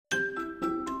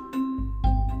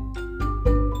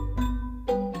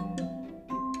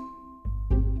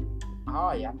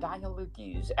I am Daniel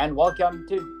Lucas, and welcome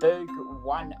to Book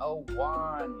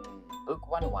 101. Book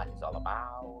 101 is all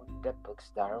about the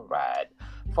books that I read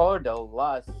for the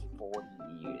last 40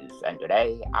 years, and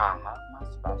today I have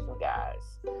my special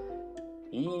guest.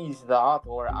 He's the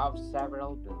author of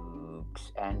several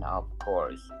books, and of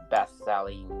course, best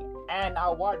selling and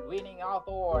award winning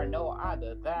author, no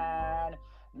other than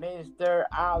Mr.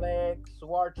 Alex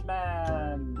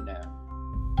Shvartsman.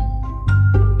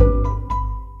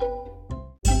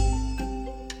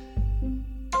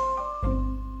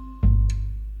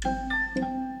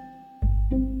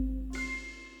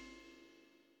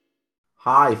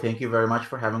 Hi, thank you very much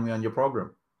for having me on your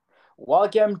program.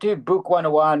 Welcome to Book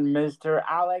 101, Mr.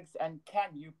 Alex, and can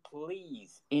you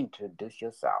please introduce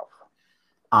yourself?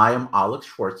 I am Alex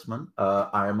Shvartsman.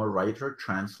 I am a writer,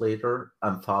 translator,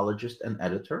 anthologist, and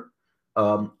editor.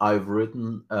 I've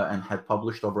written and had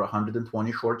published over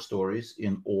 120 short stories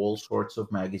in all sorts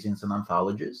of magazines and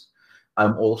anthologies.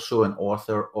 I'm also an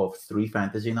author of three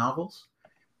fantasy novels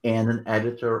and an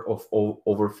editor of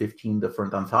over 15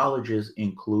 different anthologies,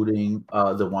 including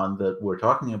the one that we're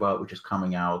talking about, which is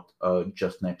coming out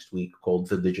just next week, called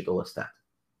The Digital Aesthete.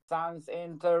 Sounds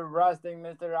interesting,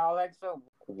 Mr. Alex. So,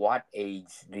 what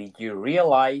age did you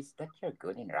realize that you're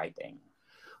good in writing?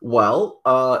 Well,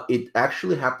 it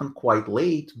actually happened quite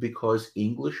late because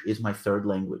English is my third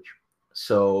language.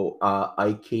 So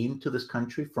I came to this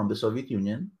country from the Soviet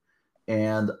Union,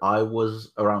 and I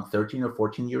was around 13 or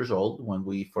 14 years old when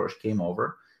we first came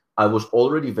over. I was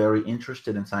already very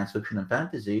interested in science fiction and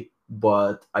fantasy,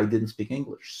 but I didn't speak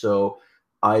English. So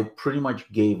I pretty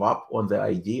much gave up on the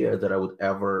idea that I would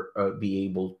ever be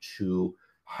able to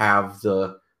have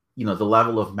the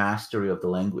level of mastery of the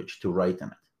language to write in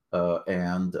it.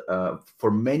 And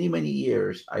for many, many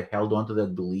years, I held on to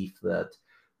that belief that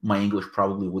my English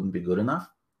probably wouldn't be good enough.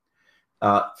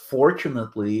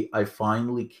 Fortunately, I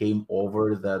finally came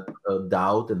over that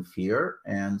doubt and fear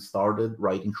and started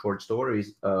writing short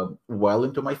stories well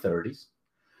into my 30s.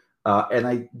 And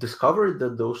I discovered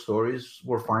that those stories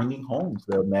were finding homes.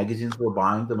 The magazines were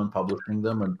buying them and publishing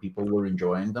them, and people were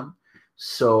enjoying them.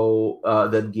 So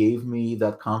that gave me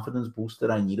that confidence boost that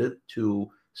I needed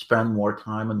to spend more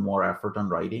time and more effort on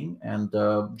writing, and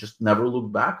just never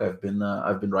look back. I've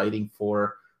been writing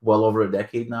for well over a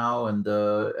decade now, and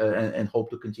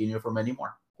hope to continue for many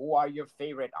more. Who are your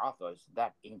favorite authors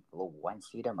that influence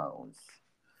you the most?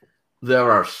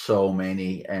 There are so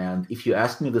many, and if you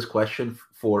ask me this question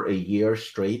for a year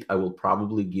straight, I will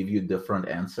probably give you different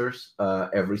answers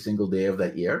every single day of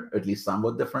that year, at least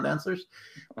somewhat different answers.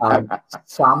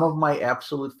 Some of my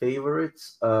absolute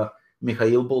favorites: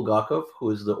 Mikhail Bulgakov, who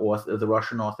is the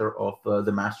Russian author of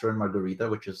 *The Master and Margarita*,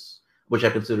 which I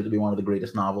consider to be one of the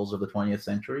greatest novels of the 20th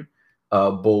century,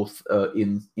 both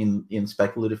in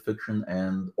speculative fiction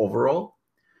and overall.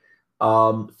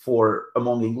 For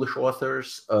among English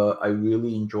authors, I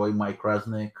really enjoy Mike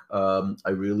Resnick. I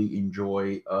really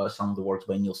enjoy some of the works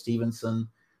by Neil Stevenson.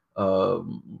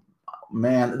 Um,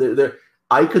 Man,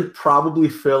 I could probably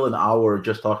fill an hour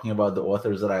just talking about the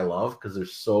authors that I love because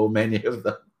there's so many of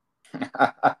them.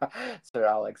 Sir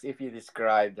Alex, if you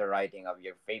describe the writing of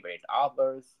your favorite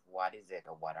authors, what is it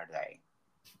or what are they?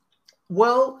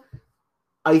 Well,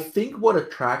 I think what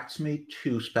attracts me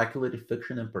to speculative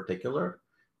fiction in particular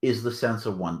is the sense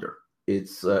of wonder.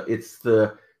 It's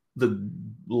the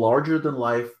larger than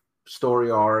life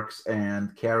story arcs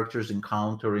and characters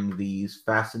encountering these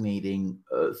fascinating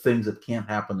things that can't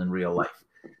happen in real life.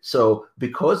 So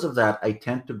because of that, I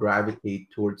tend to gravitate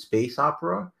towards space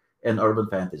opera and urban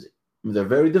fantasy. I mean, they're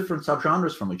very different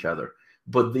subgenres from each other,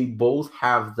 but they both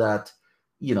have that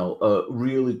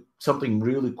really something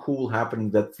really cool happening,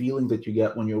 that feeling that you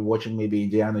get when you're watching maybe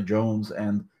Indiana Jones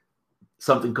and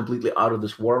something completely out of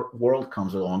this world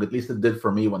comes along. At least it did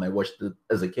for me when I watched it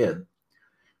as a kid.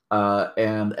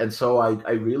 And so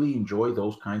I really enjoy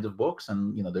those kinds of books.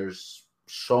 And there's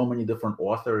so many different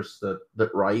authors that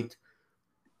write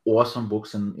awesome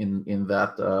books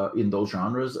in those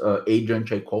genres. Adrian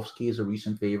Tchaikovsky is a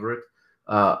recent favorite.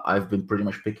 I've been pretty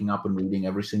much picking up and reading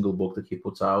every single book that he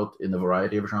puts out in a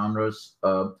variety of genres.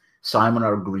 Simon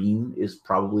R. Green is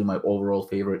probably my overall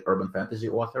favorite urban fantasy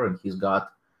author, and he's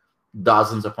got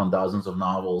dozens upon dozens of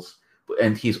novels.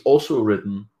 And he's also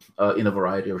written in a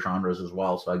variety of genres as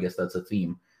well. So I guess that's a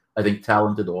theme. I think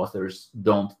talented authors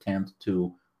don't tend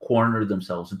to corner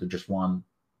themselves into just one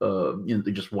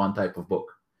type of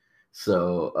book.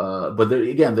 So, but there,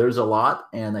 again, there's a lot,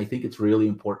 and I think it's really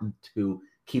important to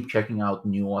keep checking out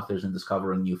new authors and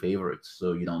discovering new favorites.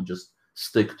 So you don't just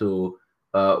stick to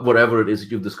whatever it is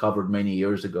that you've discovered many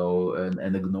years ago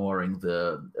and ignoring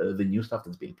the new stuff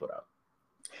that's being put out.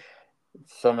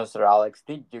 So, Mr. Alex,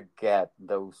 did you get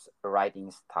those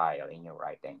writing style in your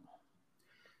writing?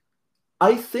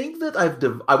 I think that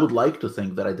I would like to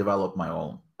think that I developed my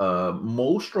own.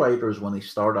 Most writers, when they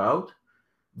start out,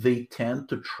 they tend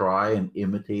to try and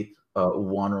imitate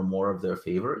one or more of their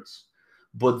favorites.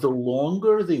 But the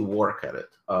longer they work at it,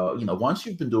 once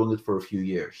you've been doing it for a few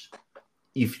years,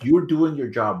 if you're doing your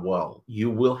job well, you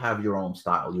will have your own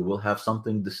style. You will have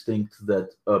something distinct that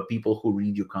people who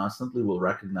read you constantly will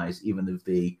recognize, even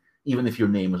if your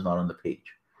name is not on the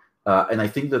page. And I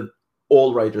think that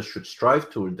all writers should strive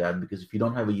toward that, because if you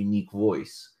don't have a unique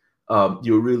voice,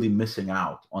 you're really missing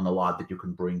out on a lot that you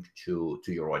can bring to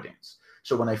your audience.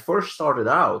 So when I first started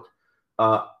out,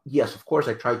 yes, of course,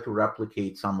 I tried to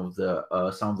replicate some of the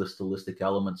stylistic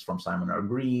elements from Simon R.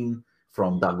 Green,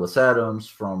 from Douglas Adams,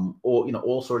 from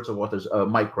all sorts of authors.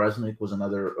 Mike Resnick was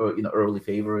another early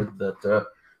favorite that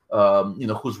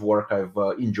whose work I've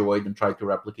enjoyed and tried to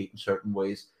replicate in certain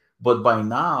ways. But by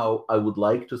now, I would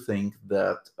like to think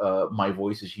that my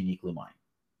voice is uniquely mine.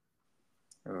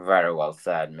 Very well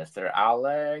said, Mr.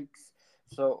 Alex.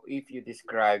 So, if you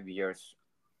describe your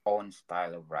own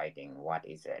style of writing, what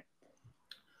is it?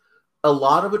 A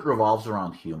lot of it revolves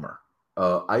around humor.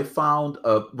 I found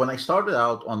when I started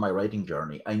out on my writing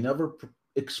journey, I never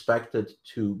expected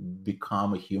to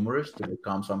become a humorist, to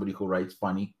become somebody who writes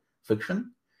funny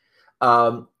fiction.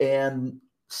 And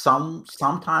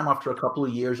sometime after a couple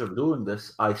of years of doing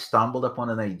this, I stumbled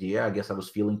upon an idea. I guess I was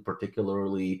feeling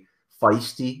particularly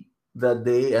feisty that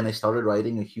day, and I started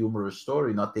writing a humorous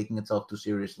story, not taking itself too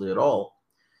seriously at all.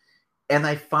 And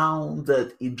I found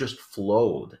that it just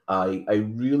flowed. I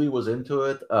really was into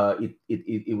it.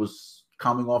 It was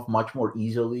coming off much more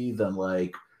easily than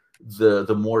like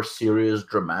the more serious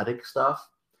dramatic stuff,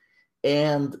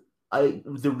 and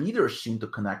the readers seem to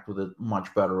connect with it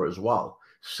much better as well.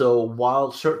 So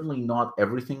while certainly not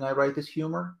everything I write is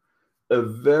humor, a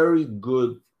very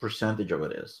good percentage of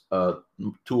it is.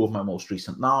 Two of my most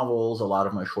recent novels, a lot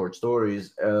of my short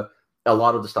stories, a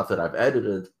lot of the stuff that I've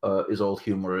edited is all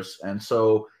humorous, and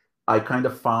so I kind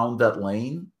of found that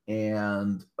lane,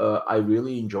 and I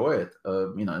really enjoy it.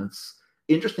 It's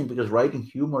interesting because writing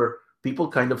humor, people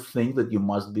kind of think that you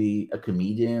must be a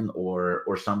comedian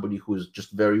or somebody who's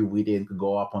just very witty and can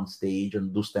go up on stage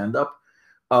and do stand up.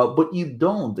 But you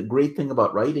don't. The great thing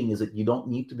about writing is that you don't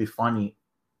need to be funny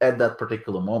at that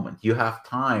particular moment. You have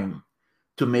time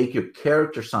to make your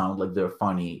character sound like they're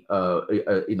funny, off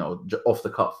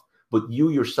the cuff. But you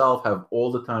yourself have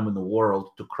all the time in the world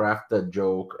to craft that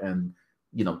joke and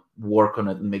work on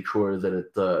it and make sure that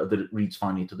it reads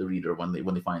funny to the reader when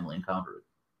they finally encounter it.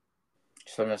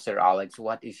 So, Mr. Alex,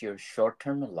 what is your short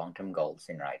term and long term goals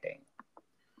in writing?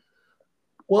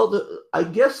 Well, I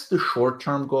guess the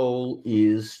short-term goal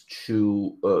is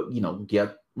to,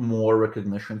 get more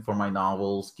recognition for my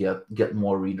novels, get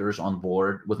more readers on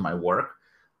board with my work.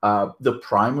 The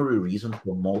primary reason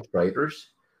for most writers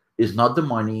is not the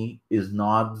money, is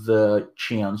not the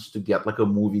chance to get like a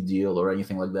movie deal or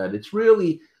anything like that. It's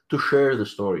really to share the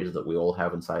stories that we all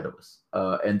have inside of us,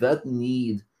 and that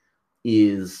need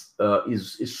is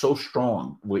so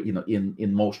strong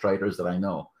in most writers that I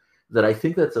know, that I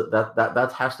think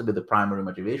that has to be the primary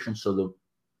motivation. So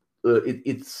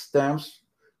it stems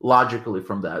logically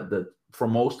from that for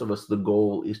most of us the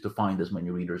goal is to find as many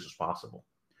readers as possible.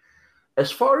 As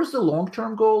far as the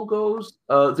long-term goal goes,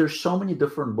 there's so many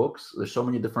different books, there's so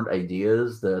many different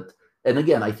ideas that, and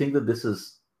again, I think that this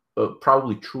is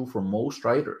probably true for most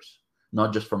writers,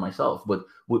 not just for myself, but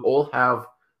we all have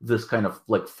this kind of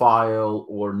like file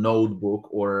or notebook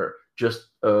or just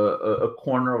a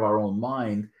corner of our own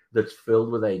mind that's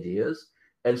filled with ideas.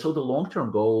 And so the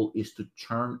long-term goal is to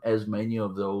turn as many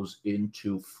of those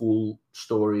into full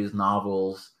stories,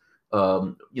 novels,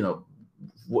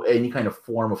 any kind of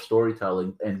form of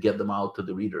storytelling, and get them out to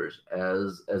the readers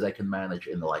as I can manage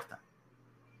in the lifetime.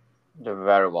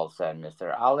 Very well said,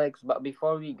 Mr. Alex. But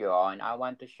before we go on, I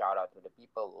want to shout out to the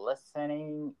people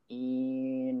listening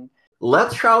in.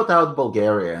 Let's shout out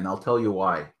Bulgaria, and I'll tell you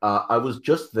why. I was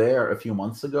just there a few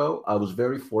months ago. I was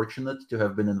very fortunate to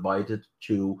have been invited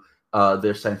to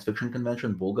their science fiction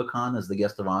convention, BulgaCon, as the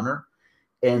guest of honor.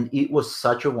 And it was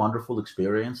such a wonderful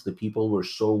experience. The people were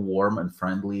so warm and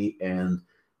friendly, and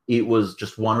it was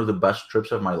just one of the best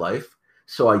trips of my life.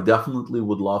 So I definitely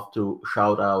would love to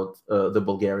shout out the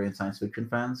Bulgarian science fiction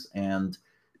fans, and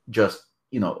just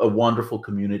a wonderful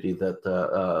community that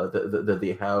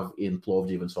they have in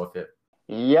Plovdiv and Sofia.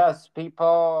 Yes,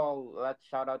 people. Let's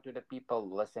shout out to the people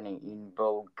listening in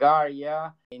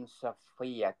Bulgaria. In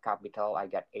Sofia capital, I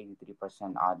got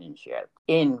 83% audience share.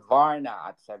 In Varna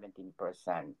at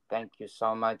 17%. Thank you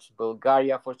so much,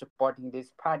 Bulgaria, for supporting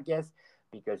this podcast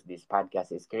because this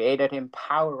podcast is created to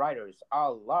empower writers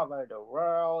all over the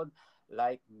world,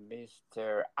 like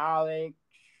Mr. Alex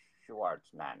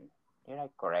Shvartsman. Did I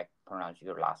correct pronounce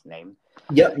your last name?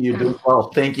 Yep, you do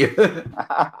well. Thank you.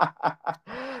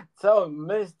 So,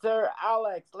 Mr.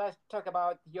 Alex, let's talk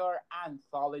about your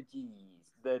anthologies,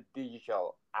 the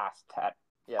digital aesthete.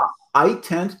 Yes. I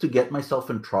tend to get myself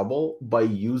in trouble by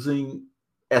using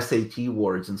SAT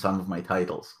words in some of my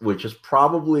titles, which is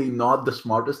probably not the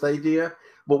smartest idea.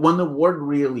 But when the word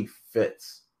really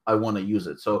fits, I want to use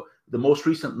it. So the most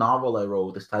recent novel I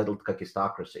wrote is titled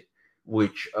Kakistocracy,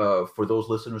 which, for those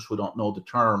listeners who don't know the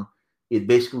term, it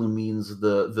basically means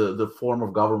the form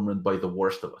of government by the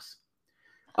worst of us.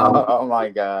 Oh my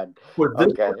God. For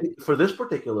this Okay. for this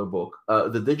particular book,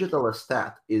 the Digital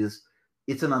Aesthete is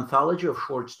it's an anthology of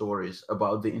short stories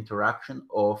about the interaction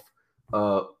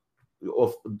uh,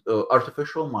 of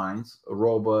artificial minds,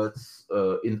 robots,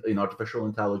 in artificial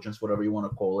intelligence, whatever you want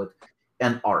to call it,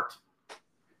 and art.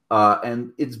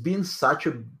 And it's been such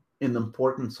an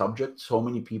important subject. So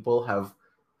many people have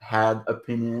had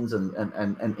opinions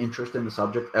and interest in the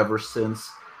subject ever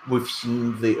since we've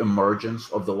seen the emergence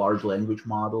of the large language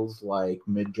models like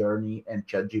Midjourney and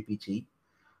ChatGPT.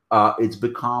 It's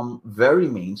become very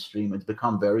mainstream. It's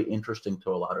become very interesting to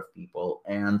a lot of people.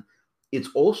 And it's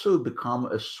also become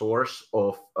a source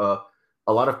of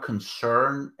a lot of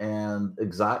concern and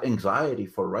anxiety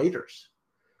for writers,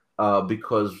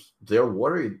 because they're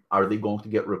worried: are they going to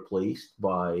get replaced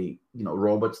by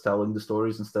robots telling the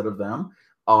stories instead of them?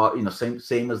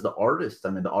 Same as the artists. I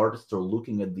mean, the artists are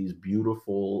looking at these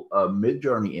beautiful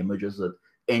Mid-Journey images that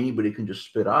anybody can just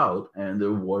spit out, and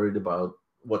they're worried about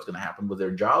what's going to happen with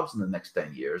their jobs in the next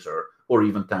 10 years or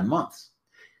even 10 months.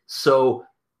 So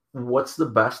what's the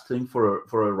best thing for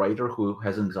a writer who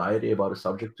has anxiety about a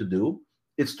subject to do?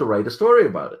 It's to write a story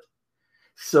about it.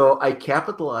 So I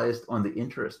capitalized on the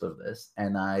interest of this,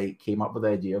 and I came up with the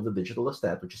idea of the digital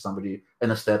aesthete, which is an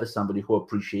aesthete is somebody who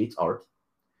appreciates art.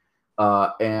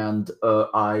 And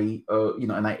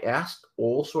I asked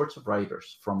all sorts of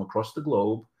writers from across the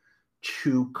globe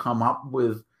to come up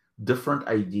with different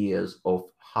ideas of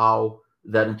how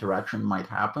that interaction might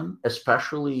happen,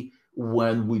 especially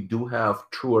when we do have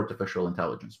true artificial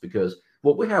intelligence. Because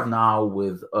what we have now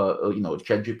with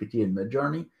ChatGPT and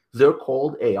Midjourney, they're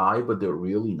called AI, but they're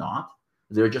really not.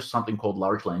 They're just something called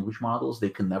large language models. They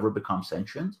can never become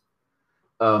sentient.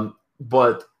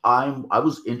 But I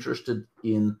was interested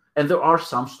in, and there are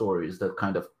some stories that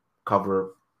kind of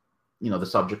cover, the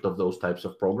subject of those types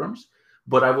of programs.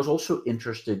 But I was also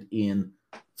interested in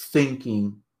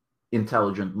thinking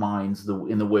intelligent minds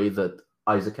in the way that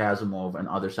Isaac Asimov and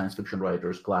other science fiction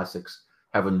writers, classics,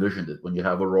 have envisioned it. When you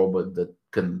have a robot that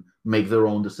can make their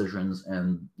own decisions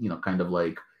and kind of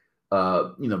like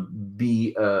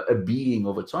be a being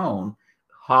of its own,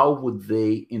 how would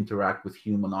they interact with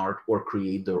human art or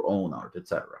create their own art,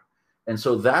 etc. And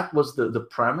so that was the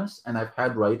premise. And I've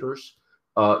had writers,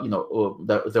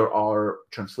 there are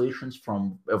translations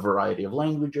from a variety of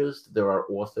languages. There are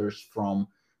authors from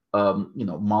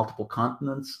multiple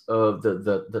continents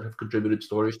that have contributed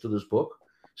stories to this book.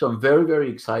 So I'm very, very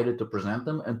excited to present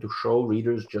them and to show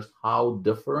readers just how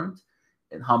different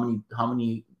and how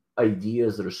many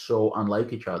ideas that are so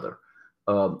unlike each other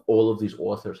all of these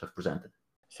authors have presented.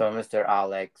 So, Mr.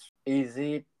 Alex, is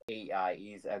it AI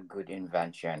is a good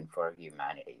invention for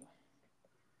humanity?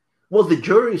 Well, the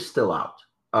jury is still out.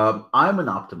 I'm an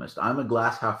optimist. I'm a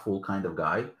glass half full kind of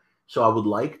guy. So I would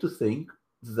like to think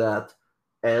that,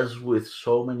 as with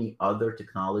so many other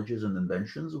technologies and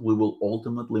inventions, we will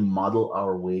ultimately model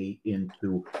our way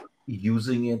into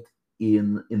using it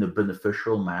in a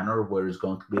beneficial manner, where it's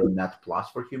going to be a net plus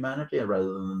for humanity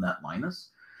rather than a net minus.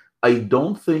 I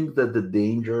don't think that the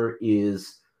danger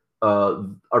is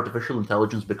artificial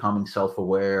intelligence becoming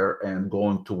self-aware and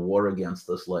going to war against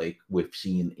us like we've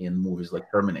seen in movies like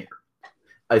Terminator.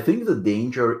 I think the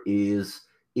danger is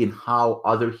in how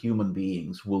other human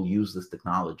beings will use this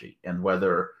technology, and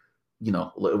whether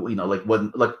like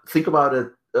when, like, think about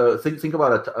it. Think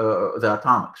about it. The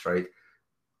atomics, right?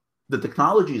 The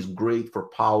technology is great for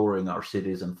powering our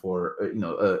cities and for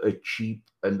a cheap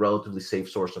and relatively safe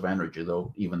source of energy,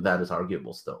 though even that is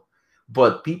arguable still.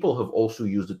 But people have also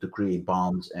used it to create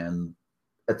bombs, and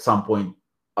at some point,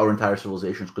 our entire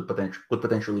civilizations could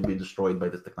potentially be destroyed by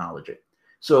this technology.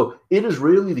 So it is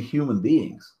really the human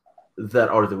beings that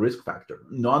are the risk factor,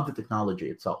 not the technology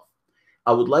itself.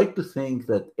 I would like to think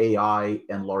that AI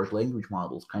and large language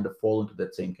models kind of fall into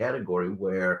that same category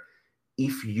where,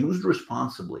 if used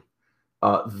responsibly,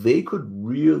 they could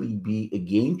really be a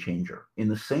game changer in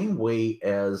the same way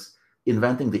as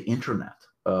inventing the internet,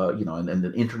 and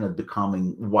the internet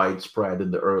becoming widespread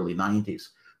in the early 90s,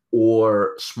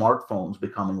 or smartphones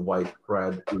becoming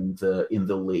widespread in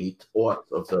the late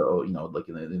aughts of the, like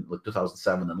in like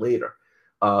 2007 and later.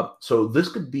 So this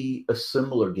could be a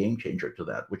similar game changer to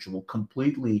that, which will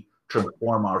completely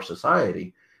transform our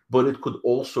society, but it could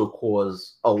also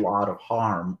cause a lot of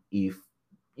harm if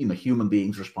human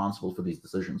beings responsible for these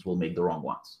decisions will make the wrong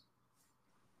ones.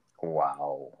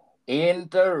 Wow.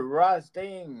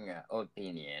 Interesting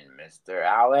opinion, Mr.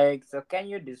 Alex. So, can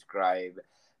you describe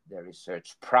the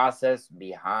research process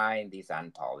behind this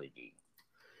anthology?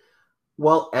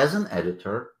 Well, as an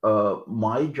editor,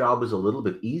 my job is a little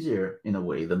bit easier in a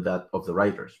way than that of the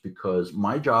writers, because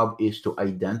my job is to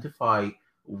identify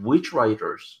which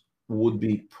writers would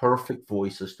be perfect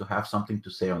voices to have something to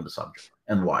say on the subject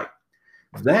and why.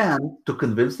 Then to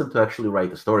convince them to actually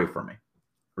write a story for me,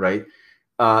 right?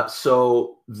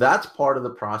 So that's part of the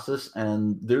process,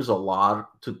 and there's a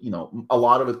lot to, a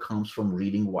lot of it comes from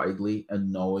reading widely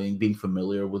and knowing, being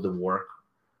familiar with the work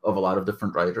of a lot of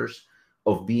different writers,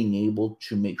 of being able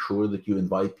to make sure that you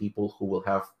invite people who will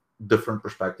have different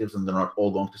perspectives and they're not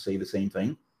all going to say the same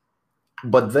thing.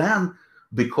 But then,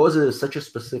 because it is such a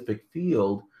specific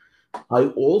field, I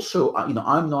also,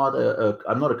 I'm not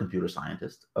a computer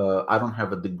scientist. I don't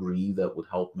have a degree that would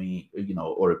help me,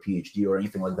 or a PhD or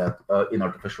anything like that in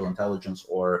artificial intelligence,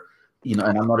 or, and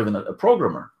I'm not even a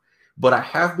programmer. But I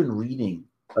have been reading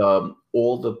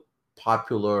all the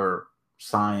popular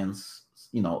science,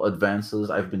 advances.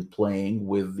 I've been playing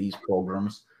with these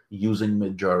programs using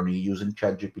Midjourney, using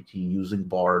ChatGPT, using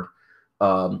Bard.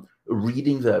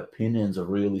 Reading the opinions of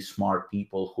really smart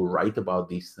people who write about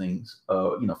these things,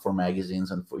 for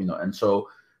magazines and and so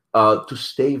to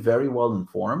stay very well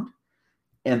informed.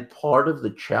 And part of the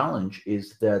challenge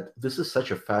is that this is such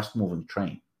a fast moving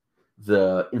train.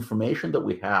 The information that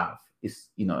we have is,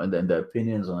 and then the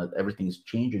opinions on it, everything is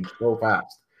changing so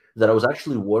fast that I was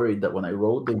actually worried that when I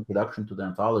wrote the introduction to the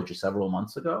anthology several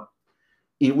months ago,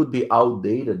 it would be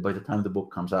outdated by the time the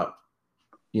book comes out.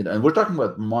 And we're talking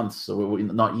about months, so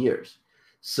not years.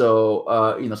 So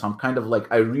so I'm kind of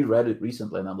like, I reread it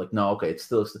recently, and I'm like, no, okay, it's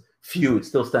still it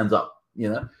still stands up.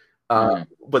 uh, Mhm.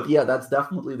 but yeah, that's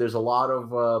definitely, there's a lot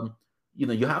of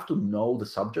you have to know the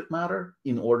subject matter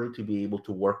in order to be able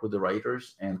to work with the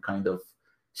writers and kind of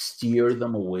steer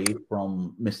them away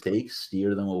from mistakes,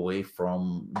 steer them away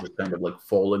from just kind of like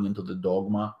falling into the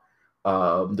dogma.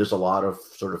 There's a lot of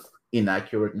sort of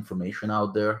inaccurate information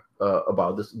out there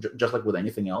about this. Just like with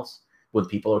anything else, when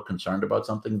people are concerned about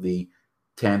something, they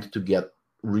tend to get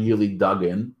really dug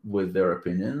in with their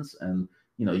opinions. And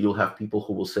you'll have people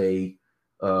who will say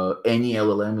any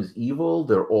LLM is evil.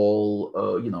 They're all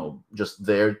just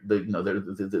there.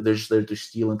 They're just there to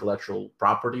steal intellectual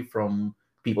property from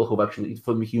people who've actually,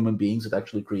 from human beings that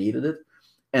actually created it,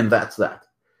 and that's that.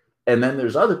 And then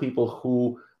there's other people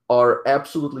who are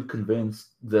absolutely convinced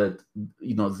that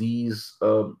these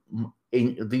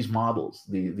models,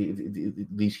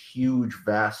 these huge,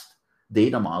 vast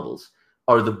data models,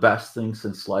 are the best thing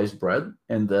since sliced bread,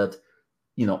 and that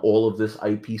all of this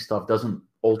IP stuff doesn't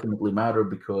ultimately matter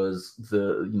because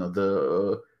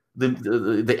the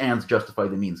ends justify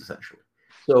the means, essentially.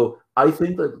 So I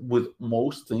think that with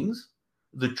most things,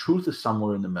 the truth is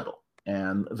somewhere in the middle,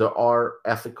 and there are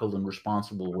ethical and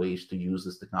responsible ways to use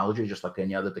this technology, just like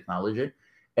any other technology.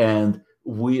 And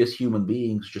we as human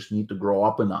beings just need to grow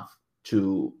up enough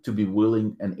to be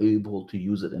willing and able to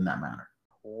use it in that manner.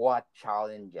 What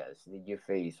challenges did you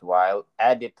face while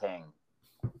editing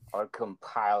or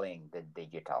compiling the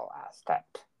digital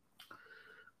aspect?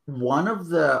 One of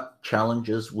the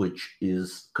challenges, which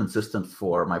is consistent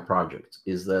for my project,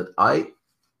 is that I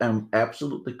am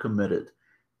absolutely committed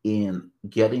in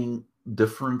getting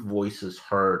different voices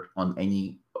heard on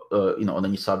any on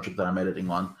any subject that I'm editing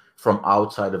on from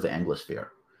outside of the Anglosphere.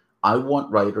 I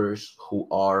want writers who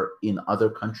are in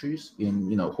other countries,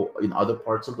 in other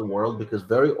parts of the world, because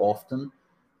very often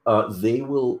they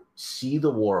will see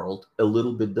the world a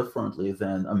little bit differently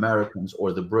than Americans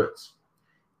or the Brits,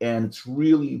 and it's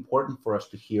really important for us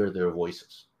to hear their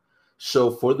voices.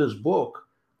 So for this book,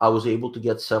 I was able to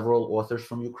get several authors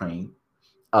from Ukraine.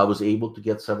 I was able to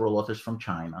get several authors from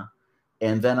China,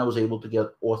 and then I was able to get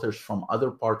authors from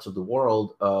other parts of the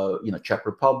world, Czech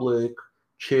Republic,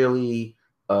 Chile,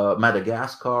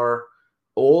 Madagascar,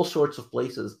 all sorts of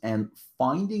places. And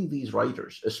finding these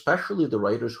writers, especially the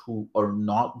writers who are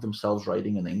not themselves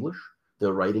writing in English,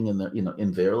 they're writing in their,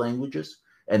 in their languages,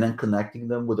 and then connecting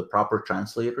them with the proper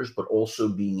translators, but also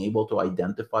being able to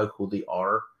identify who they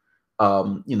are.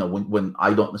 When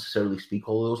I don't necessarily speak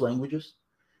all of those languages,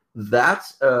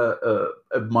 that's a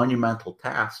monumental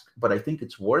task, but I think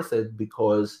it's worth it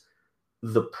because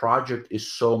the project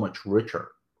is so much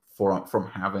richer from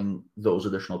having those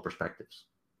additional perspectives.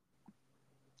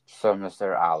 So,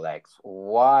 Mr. Alex,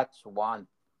 what's one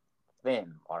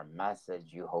theme or message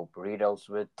you hope readers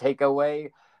will take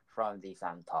away from these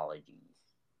anthologies?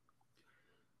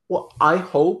 Well, I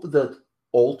hope that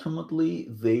ultimately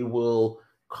they will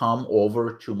come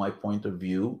over to my point of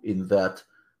view in that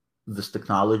this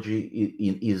technology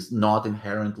is not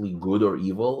inherently good or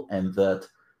evil, and that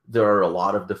there are a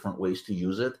lot of different ways to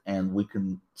use it, and we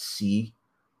can see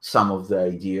some of the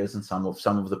ideas and some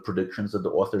of the predictions that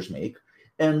the authors make.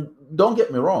 And don't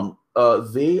get me wrong,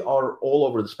 they are all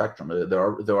over the spectrum.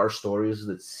 There are stories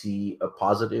that see a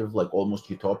positive, like almost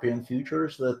utopian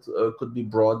futures that could be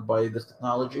brought by this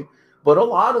technology. But a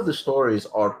lot of the stories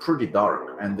are pretty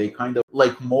dark, and they kind of,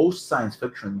 like most science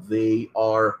fiction, the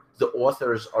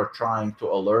authors are trying to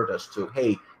alert us to,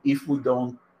 hey, if we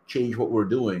don't change what we're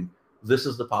doing, this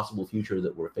is the possible future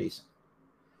that we're facing.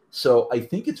 So I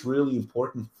think it's really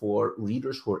important for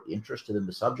readers who are interested in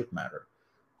the subject matter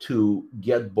to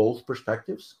get both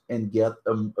perspectives and get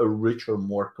a richer,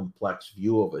 more complex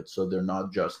view of it, so they're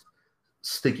not just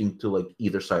sticking to like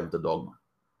either side of the dogma.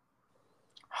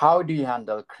 How do you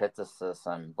handle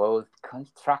criticism, both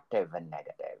constructive and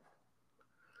negative?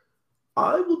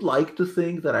 I would like to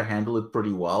think that I handle it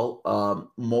pretty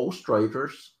well. Most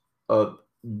writers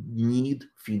need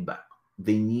feedback.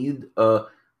 They need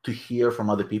to hear from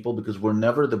other people, because we're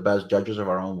never the best judges of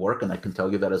our own work, and I can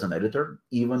tell you that as an editor.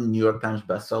 Even New York Times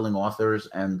best-selling authors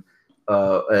and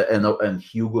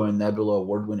Hugo and Nebula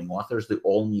award-winning authors, they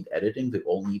all need editing. They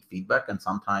all need feedback, and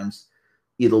sometimes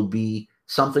it'll be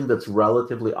something that's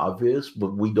relatively obvious,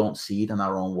 but we don't see it in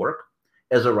our own work.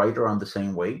 As a writer, I'm the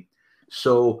same way.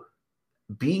 So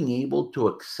being able to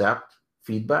accept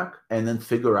feedback and then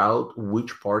figure out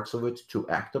which parts of it to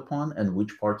act upon and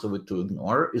which parts of it to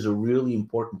ignore is a really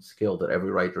important skill that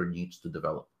every writer needs to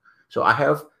develop. So I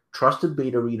have trusted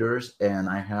beta readers, and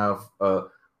I have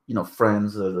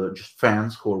friends that are just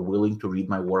fans who are willing to read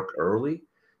my work early.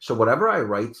 So whatever I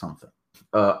write something,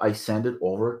 I send it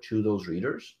over to those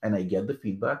readers and I get the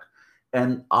feedback,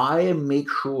 and I make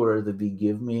sure that they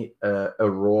give me a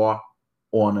raw,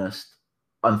 honest,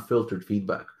 unfiltered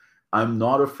feedback. I'm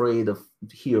not afraid of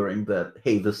hearing that,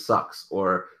 hey, this sucks,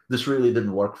 or this really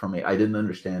didn't work for me. I didn't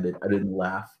understand it. I didn't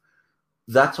laugh.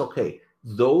 That's okay.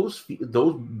 Those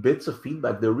bits of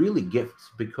feedback, they're really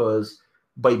gifts, because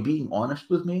by being honest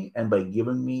with me and by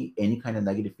giving me any kind of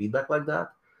negative feedback like that,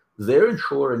 they're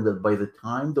ensuring that by the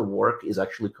time the work is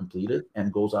actually completed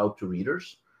and goes out to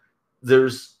readers,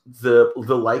 there's the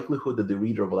likelihood that the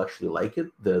reader will actually like it,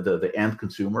 the end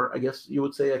consumer, I guess you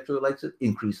would say, actually likes it,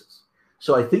 increases.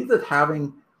 So I think that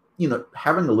having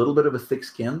a little bit of a thick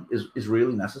skin is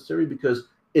really necessary, because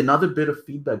another bit of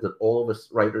feedback that all of us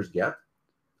writers get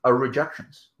are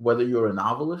rejections. Whether you're a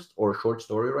novelist or a short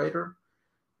story writer,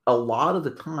 a lot of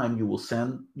the time you will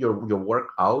send your work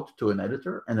out to an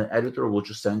editor, and an editor will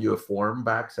just send you a form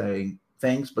back saying,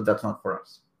 thanks, but that's not for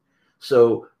us.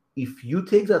 So if you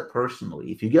take that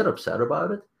personally, if you get upset about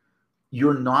it,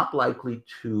 you're not likely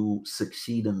to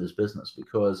succeed in this business,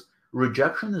 because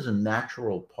rejection is a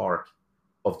natural part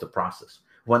of the process.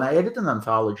 When I edit an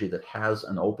anthology that has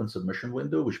an open submission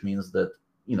window, which means that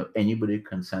anybody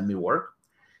can send me work,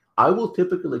 I will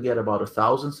typically get about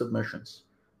 1,000 submissions,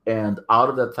 and out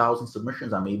of that 1,000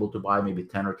 submissions, I'm able to buy maybe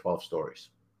 10 or 12 stories.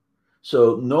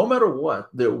 So no matter what,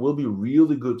 there will be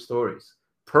really good stories,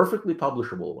 perfectly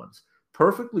publishable ones,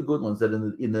 perfectly good ones that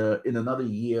in another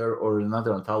year or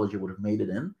another anthology would have made it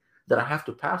in, that I have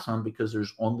to pass on because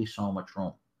there's only so much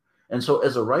room. And so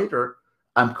as a writer,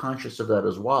 I'm conscious of that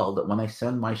as well, that when I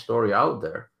send my story out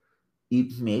there,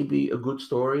 it may be a good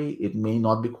story. It may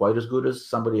not be quite as good as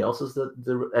somebody else's that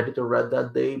the editor read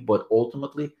that day, but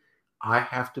ultimately I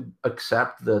have to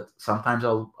accept that sometimes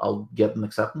I'll get an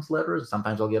acceptance letter, and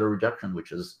sometimes I'll get a rejection,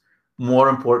 which is more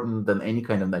important than any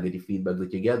kind of negative feedback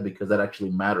that you get, because that actually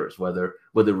matters whether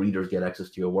readers get access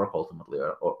to your work ultimately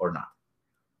or not.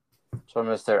 So,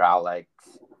 Mr. Alex,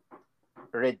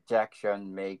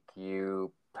 rejection make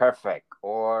you perfect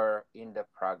or in the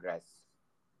progress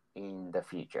in the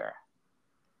future?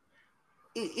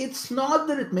 It's not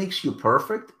that it makes you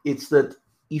perfect. It's that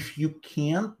if you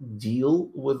can't deal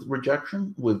with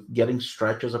rejection, with getting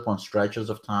stretches upon stretches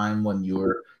of time when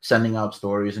you're sending out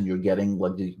stories and you're getting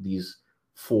like these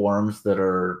forms that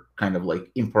are kind of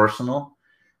like impersonal,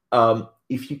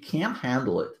 if you can't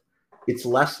handle it, it's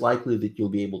less likely that you'll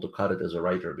be able to cut it as a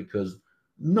writer, because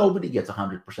nobody gets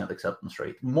 100% acceptance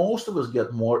rate. Most of us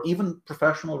get more, even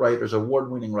professional writers,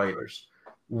 award-winning writers,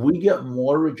 we get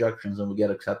more rejections than we get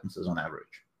acceptances on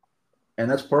average. And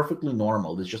that's perfectly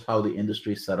normal. It's just how the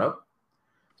industry is set up.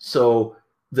 So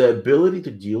the ability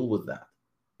to deal with that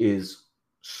is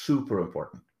super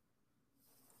important.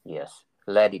 Yes,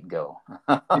 let it go.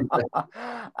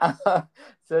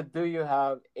 So, do you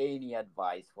have any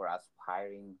advice for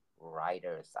aspiring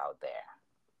writers out there?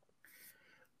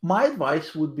 My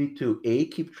advice would be to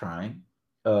keep trying,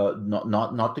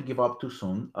 not to give up too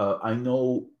soon. I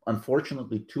know,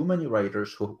 unfortunately, too many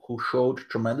writers who showed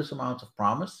tremendous amounts of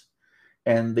promise,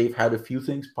 and they've had a few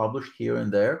things published here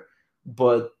and there,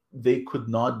 but they could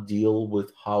not deal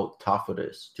with how tough it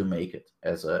is to make it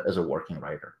as a working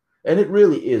writer. And it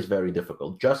really is very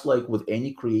difficult. Just like with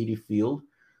any creative field,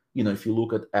 if you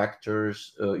look at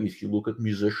actors, if you look at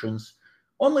musicians,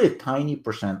 only a tiny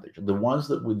percentage, the ones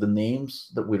that with the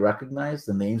names that we recognize,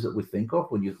 the names that we think of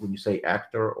when you say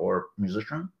actor or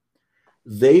musician,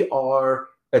 they are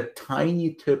a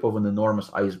tiny tip of an enormous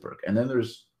iceberg. And then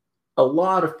there's a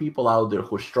lot of people out there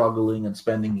who are struggling and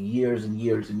spending years and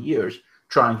years and years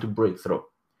trying to break through.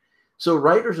 So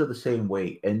writers are the same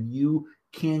way, and you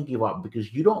can't give up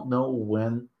because you don't know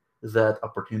when that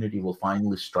opportunity will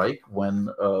finally strike, when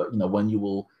you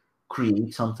will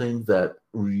create something that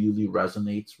really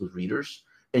resonates with readers,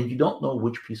 and you don't know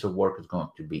which piece of work is going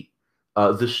to be.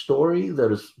 The story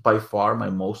that is by far my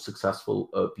most successful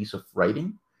piece of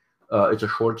writing, it's a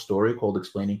short story called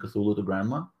 "Explaining Cthulhu to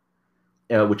Grandma,"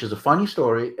 which is a funny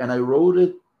story, and I wrote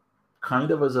it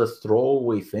kind of as a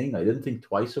throwaway thing. I didn't think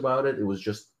twice about it. It was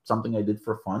just something I did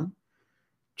for fun.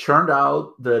 Turned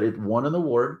out that it won an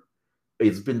award.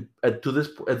 It's been at this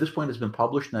point, it's been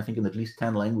published, I think, in at least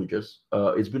 10 languages.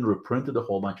 It's been reprinted a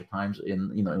whole bunch of times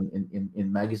in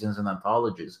magazines and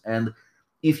anthologies. And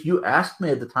if you asked me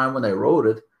at the time when I wrote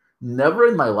it, never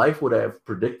in my life would I have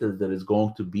predicted that it's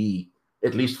going to be,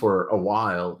 at least for a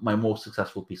while, my most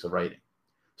successful piece of writing.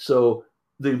 So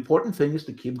the important thing is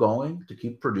to keep going, to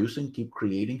keep producing, keep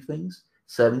creating things,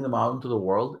 setting them out into the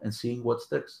world, and seeing what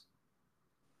sticks.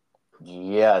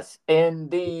 Yes,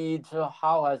 indeed. So,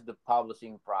 how has the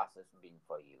publishing process been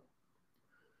for you?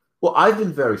 Well, I've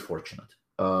been very fortunate.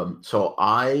 So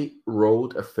I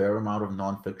wrote a fair amount of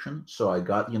nonfiction. So I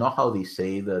got, how they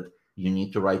say that you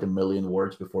need to write 1 million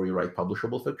words before you write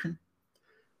publishable fiction?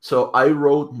 So I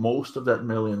wrote most of that 1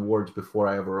 million words before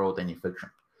I ever wrote any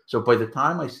fiction. So by the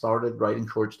time I started writing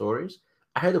short stories,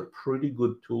 I had a pretty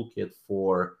good toolkit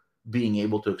for being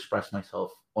able to express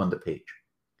myself on the page.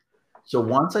 So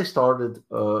once I started,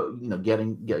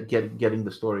 getting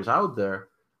the stories out there,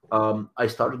 I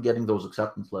started getting those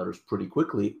acceptance letters pretty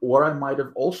quickly, or I might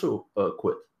have also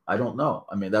quit. I don't know.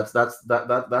 I mean, that's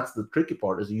the tricky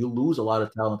part, is you lose a lot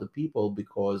of talented people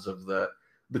because of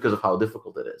how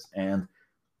difficult it is. And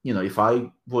if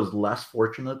I was less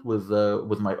fortunate with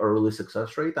my early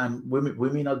success rate, we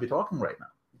may not be talking right now.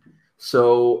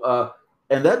 So,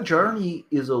 and that journey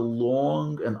is a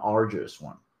long and arduous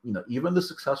one. Even the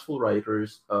successful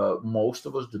writers, most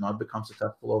of us do not become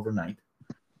successful overnight.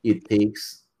 It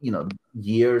takes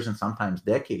years and sometimes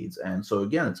decades. And so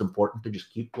again, it's important to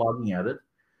just keep plugging at it,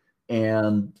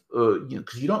 and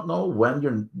because you don't know when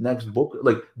your next book,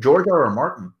 like George R. R.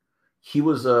 Martin, he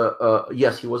was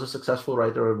yes, he was a successful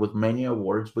writer with many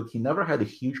awards, but he never had a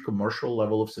huge commercial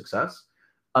level of success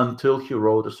until he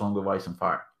wrote A Song of Ice and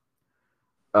Fire.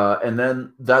 And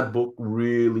then that book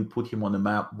really put him on the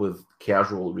map with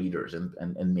casual readers, and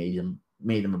made him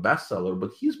a bestseller.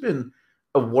 But he's been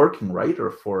a working writer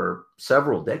for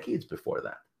several decades before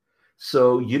that.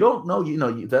 So you don't know,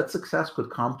 that success could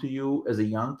come to you as a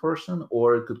young person,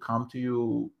 or it could come to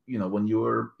you, when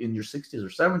you're in your 60s or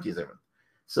 70s even.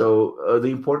 So the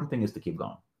important thing is to keep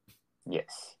going.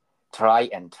 Yes. Try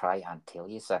and try until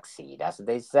you succeed, as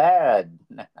they said.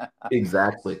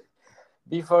 Exactly.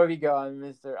 Before we go on,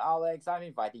 Mr. Alex, I'm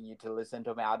inviting you to listen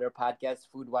to my other podcast,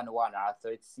 Food 101, our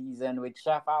third season with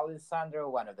Chef Alessandro,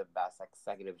 one of the best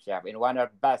executive chef in one of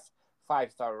the best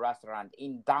five-star restaurant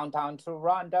in downtown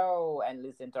Toronto. And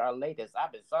listen to our latest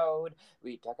episode.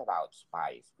 We talk about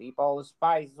spice. People,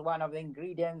 spice is one of the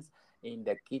ingredients in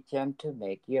the kitchen to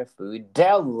make your food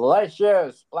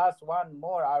delicious. Plus one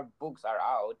more, our books are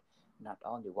out. Not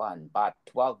only one, but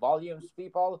 12 volumes,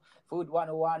 people. Food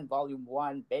 101, Volume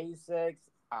 1 Basics,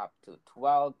 up to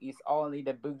 12 is only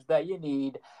the books that you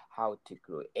need. How to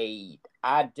create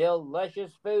a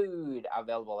delicious food.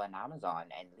 Available on Amazon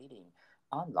and leading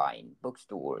online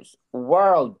bookstores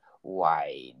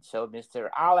worldwide. So, Mr.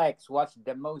 Alex, what's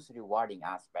the most rewarding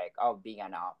aspect of being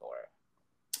an author?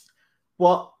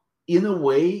 Well, in a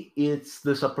way, it's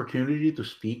this opportunity to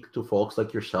speak to folks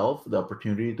like yourself, the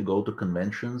opportunity to go to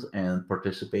conventions and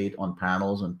participate on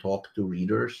panels and talk to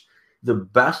readers. The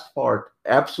best part,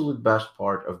 absolute best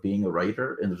part of being a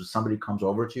writer, and if somebody comes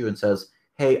over to you and says,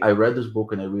 "Hey, I read this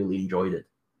book and I really enjoyed it.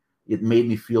 It made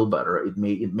me feel better. It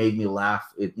made me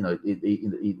laugh. It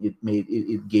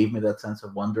gave me that sense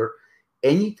of wonder."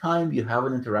 Anytime you have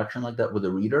an interaction like that with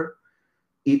a reader,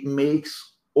 it makes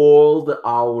all the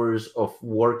hours of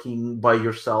working by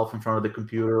yourself in front of the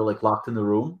computer, like locked in the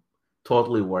room,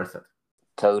 totally worth it.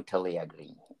 Totally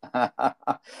agree.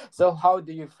 So, how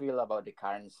do you feel about the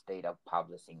current state of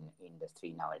publishing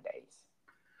industry nowadays?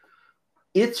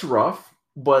 It's rough,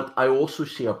 but I also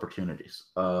see opportunities.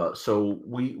 So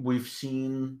we've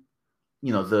seen,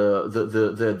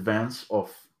 the advance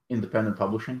of independent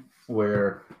publishing,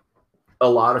 where a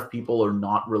lot of people are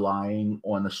not relying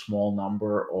on a small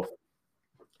number of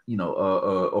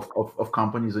of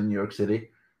companies in New York City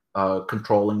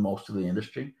controlling most of the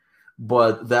industry.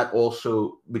 But that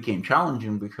also became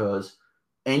challenging because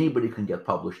anybody can get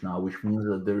published now, which means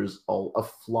that there's a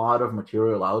flood of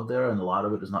material out there, and a lot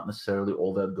of it is not necessarily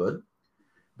all that good.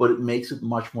 But it makes it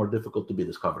much more difficult to be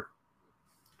discovered.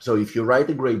 So if you write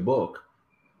a great book,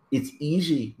 it's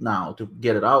easy now to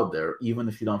get it out there, even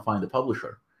if you don't find a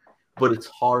publisher. But it's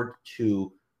hard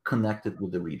to connect it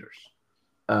with the readers.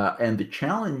 And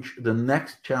the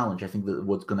next challenge, I think that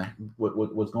what's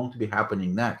going to be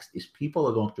happening next is people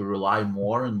are going to rely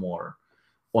more and more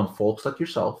on folks like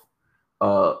yourself,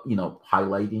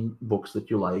 highlighting books that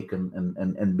you like,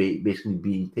 and basically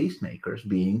being tastemakers,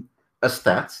 being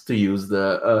aesthetes,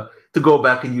 to go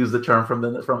back and use the term from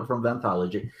the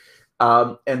anthology,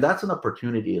 and that's an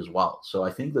opportunity as well. So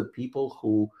I think that people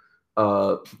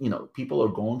are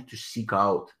going to seek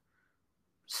out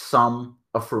some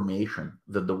affirmation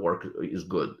that the work is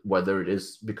good, whether it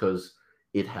is because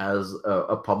it has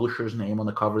a publisher's name on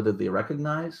the cover that they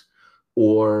recognize,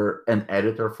 or an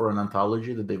editor for an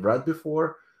anthology that they've read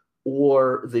before,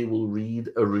 or they will read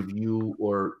a review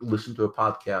or listen to a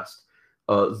podcast.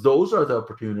 Those are the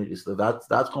opportunities.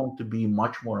 That's going to be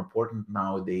much more important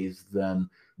nowadays than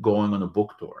going on a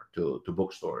book tour to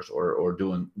bookstores, or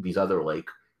doing these other, like,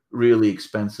 really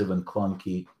expensive and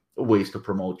clunky ways to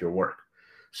promote your work.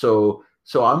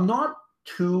 So I'm not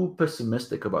too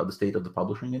pessimistic about the state of the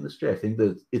publishing industry. I think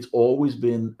that it's always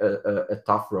been a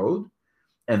tough road,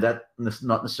 and that's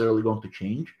not necessarily going to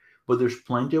change. But there's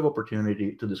plenty of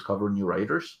opportunity to discover new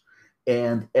writers,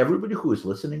 and everybody who is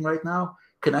listening right now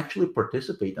can actually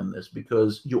participate in this,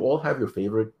 because you all have your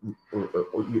favorite,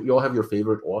 you all have your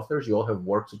favorite authors. You all have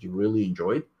works that you really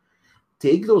enjoyed.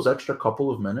 Take those extra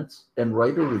couple of minutes and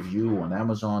write a review on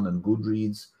Amazon and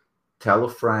Goodreads. Tell a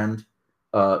friend.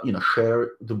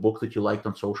 Share the book that you liked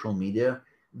on social media.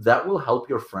 That will help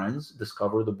your friends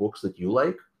discover the books that you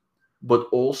like, but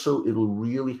also it'll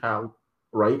really help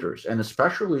writers, and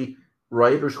especially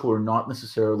writers who are not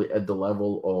necessarily at the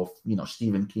level of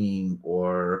Stephen King,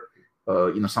 or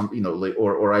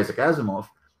or Isaac Asimov,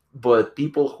 but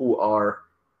people who are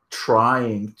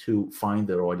trying to find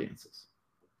their audiences.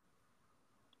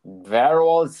 Very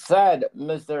well said,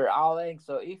 Mr. Alex.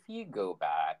 So, if you go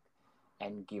back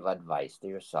and give advice to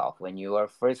yourself when you are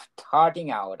first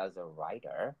starting out as a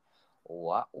writer,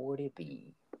 what would it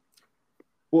be?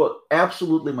 Well,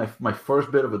 absolutely. My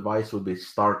first bit of advice would be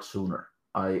start sooner.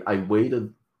 I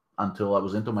waited until I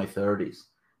was into my 30s.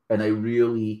 And I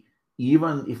really,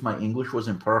 even if my English was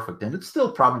imperfect, and it's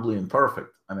still probably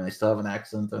imperfect, I mean, I still have an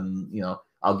accent, and,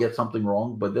 I'll get something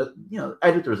wrong, but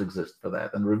editors exist for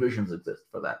that, and revisions exist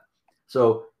for that.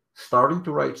 So starting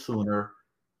to write sooner,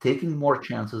 taking more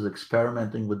chances,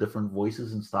 experimenting with different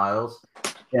voices and styles,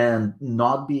 and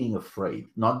not being afraid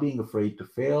to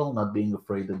fail, not being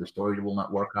afraid that the story will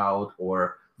not work out,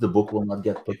 or the book will not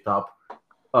get picked up.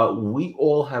 We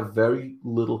all have very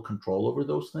little control over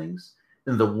those things.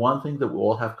 And the one thing that we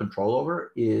all have control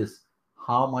over is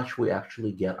how much we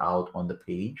actually get out on the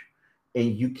page.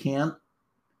 And you can't,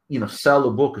 sell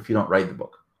a book if you don't write the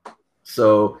book.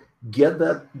 So get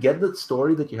that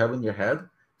story that you have in your head.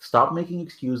 Stop making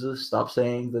excuses. Stop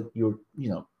saying that you're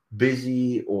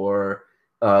busy, or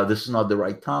this is not the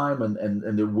right time,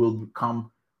 and there will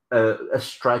become a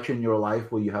stretch in your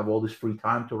life where you have all this free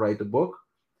time to write a book.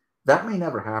 That may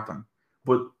never happen,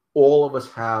 but all of us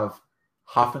have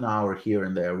half an hour here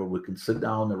and there where we can sit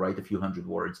down and write a few hundred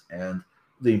words. And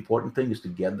the important thing is to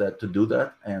do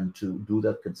that, and to do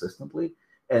that consistently.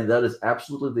 And that is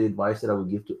absolutely the advice that I would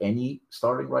give to any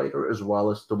starting writer, as well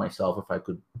as to myself if I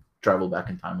could travel back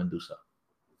in time and do so.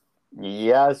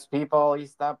 Yes, people,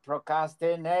 stop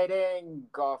procrastinating.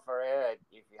 Go for it.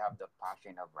 If you have the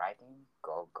passion of writing,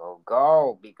 go, go,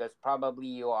 go. Because probably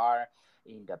you are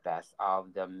in the best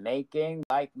of the making,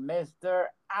 like Mr.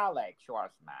 Alex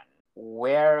Schwartzman.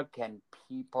 Where can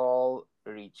people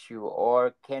reach you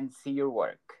or can see your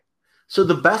work? So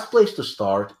the best place to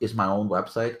start is my own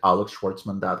website,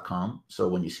 alexschwartzman.com. So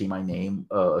when you see my name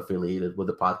affiliated with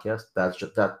the podcast, that's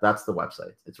the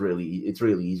website. It's really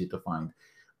easy to find.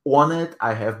 On it,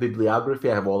 I have bibliography.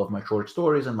 I have all of my short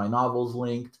stories and my novels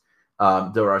linked.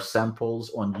 There are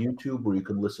samples on YouTube where you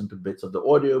can listen to bits of the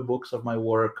audiobooks of my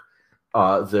work.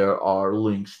 There are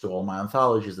links to all my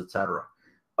anthologies, etc.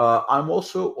 I'm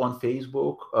also on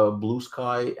Facebook, Blue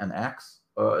Sky, and X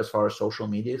as far as social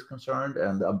media is concerned,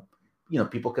 and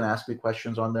people can ask me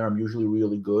questions on there. I'm usually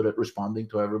really good at responding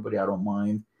to everybody. I don't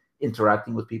mind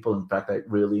interacting with people. In fact, I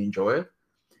really enjoy it.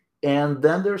 And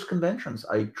then there's conventions.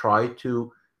 I try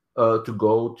to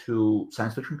go to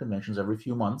science fiction conventions every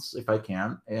few months if I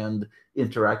can, and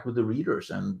interact with the readers.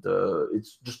 And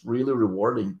it's just really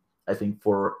rewarding, I think,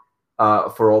 for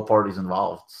all parties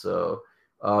involved. So,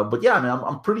 but yeah, I mean,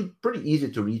 I'm pretty easy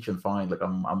to reach and find. Like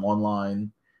I'm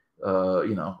online, but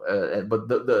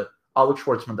the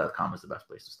alexschwartzman.com is the best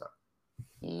place to start.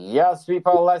 Yes,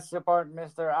 people, let's support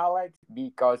Mr. Alex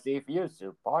because if you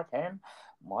support him,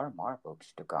 more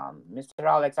books to come. Mr.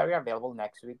 Alex, are you available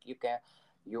next week?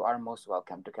 You are most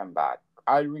welcome to come back.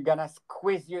 Are we gonna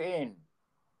squeeze you in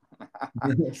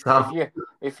if So you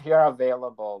if you're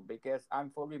available? Because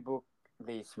I'm fully booked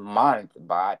this month,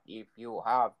 but if you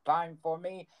have time for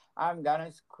me, I'm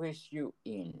gonna squeeze you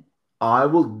in. I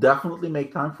will definitely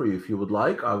make time for you if you would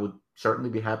like. I would certainly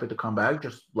be happy to come back.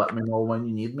 Just let me know when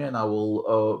you need me, and I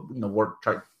will, work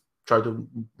try to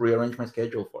rearrange my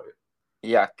schedule for you.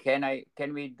 Yeah,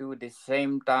 can we do the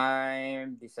same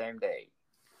time, the same day?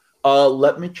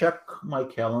 Let me check my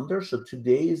calendar. So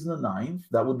today is the 9th.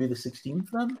 That would be the 16th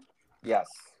then. Yes.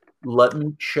 Let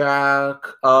me check.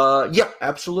 Yeah,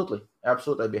 absolutely,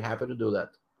 absolutely. I'd be happy to do that.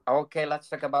 Okay, let's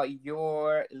talk about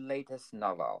your latest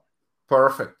novel.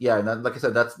 Perfect. Yeah, and like I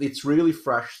said, it's really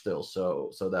fresh still.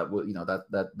 So that would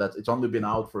that it's only been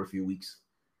out for a few weeks,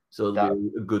 so it'll be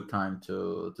That a good time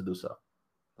to do so.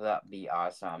 that'd be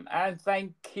awesome. And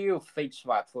thank you,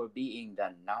 Fitchwat, for being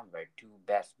the number two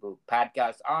best book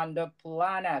podcast on the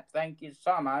planet. Thank you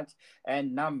so much.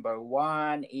 And number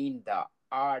one in the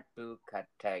art book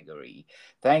category.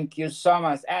 Thank you so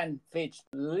much. And Fitch,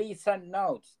 listen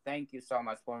notes. Thank you so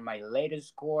much for my latest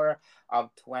score of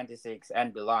 26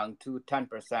 and belong to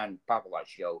 10% popular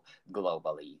show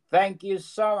globally. Thank you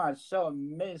so much. So,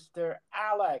 Mr.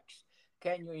 Alex,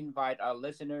 can you invite our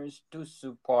listeners to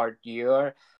support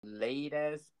your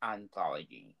latest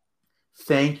anthology?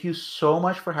 Thank you so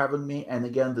much for having me. And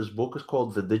again, this book is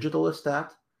called The Digital Aesthete.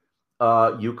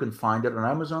 You can find it on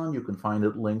Amazon. You can find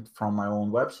it linked from my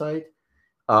own website.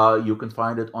 You can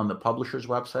find it on the publisher's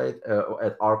website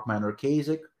at Arc Manor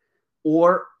Kasich,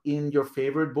 or in your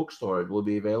favorite bookstore. It will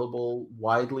be available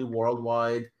widely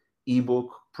worldwide,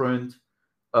 ebook, print,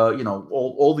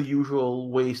 all the usual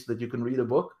ways that you can read a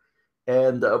book.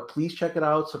 And please check it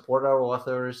out, support our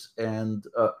authors. And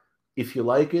if you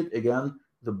like it, again,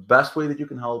 the best way that you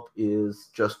can help is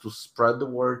just to spread the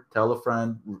word, tell a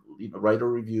friend, write a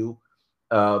review.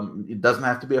 It doesn't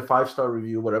have to be a 5-star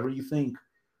review, whatever you think.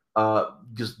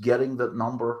 Just getting the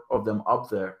number of them up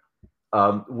there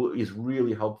is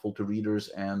really helpful to readers,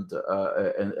 and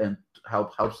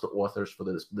helps the authors for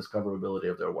the discoverability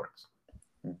of their works.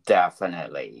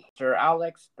 Definitely. Sir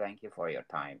Alex, thank you for your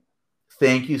time.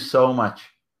 Thank you so much.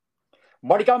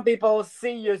 Bodycom people,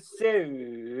 see you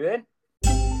soon.